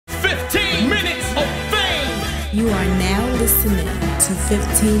You are now listening to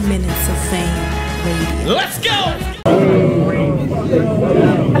 15 Minutes of Fame Radio. Let's go!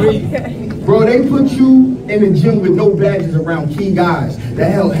 Bro, they put you in the gym with no badges around key guys that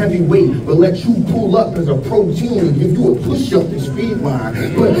held heavy weight, but let you pull up as a protein and give you a push-up to speed line.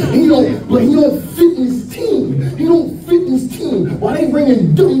 But he don't fit in his team. He don't fit in his team. While they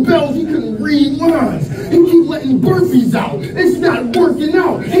bringing dumbbells, he couldn't read lines. He keep letting burpees out. It's not working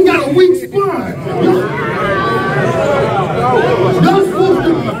out. He got a weak spine.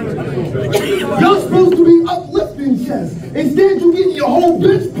 Y'all supposed to be uplifting chest. Instead, you getting your whole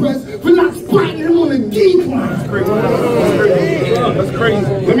bench press for not spotting him on the decline. That's crazy.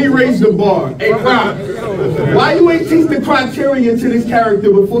 Let me raise the bar. Hey, Croc, why you ain't teach the criteria to this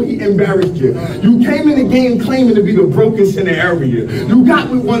character before he embarrassed you? You came in the game claiming to be the brokest in the area. You got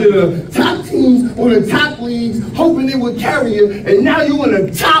with one of the top teams on the top leagues, hoping it would carry you, and now you in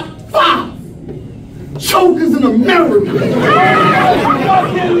the top 5 chokers in America.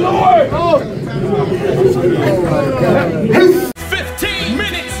 Fucking Lord! 15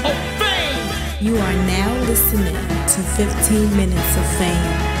 Minutes of Fame! You are now listening to 15 Minutes of Fame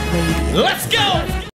Radio. Let's go!